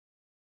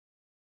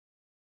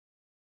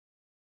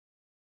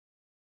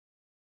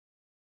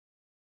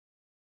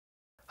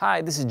Hi,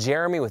 this is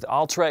Jeremy with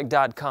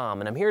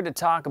Alltrek.com, and I'm here to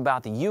talk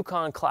about the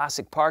Yukon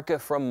Classic Parka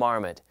from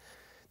Marmot.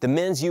 The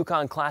men's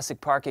Yukon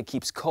Classic Parka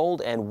keeps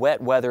cold and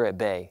wet weather at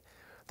bay.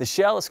 The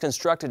shell is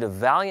constructed of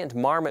Valiant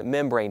Marmot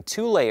membrane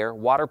 2-layer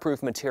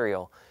waterproof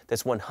material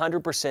that's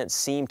 100%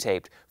 seam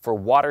taped for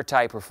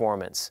watertight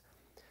performance.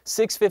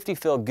 650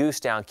 fill goose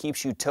down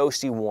keeps you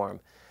toasty warm.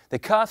 The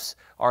cuffs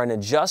are an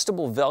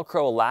adjustable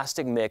Velcro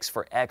elastic mix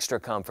for extra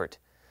comfort.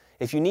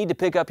 If you need to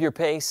pick up your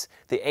pace,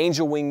 the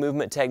Angel Wing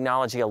movement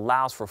technology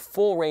allows for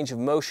full range of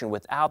motion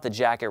without the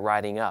jacket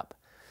riding up.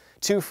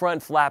 2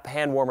 front flap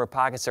hand warmer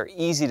pockets are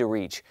easy to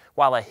reach,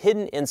 while a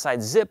hidden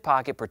inside zip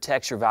pocket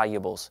protects your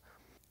valuables.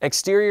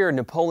 Exterior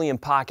Napoleon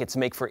pockets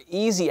make for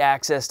easy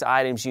access to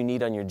items you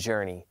need on your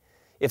journey.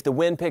 If the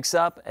wind picks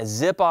up, a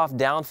zip-off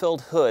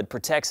down-filled hood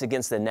protects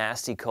against the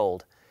nasty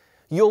cold.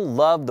 You'll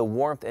love the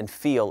warmth and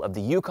feel of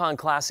the Yukon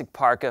Classic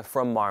Parka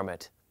from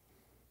Marmot.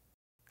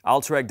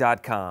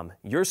 Alltrek.com,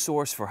 your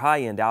source for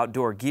high-end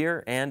outdoor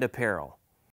gear and apparel.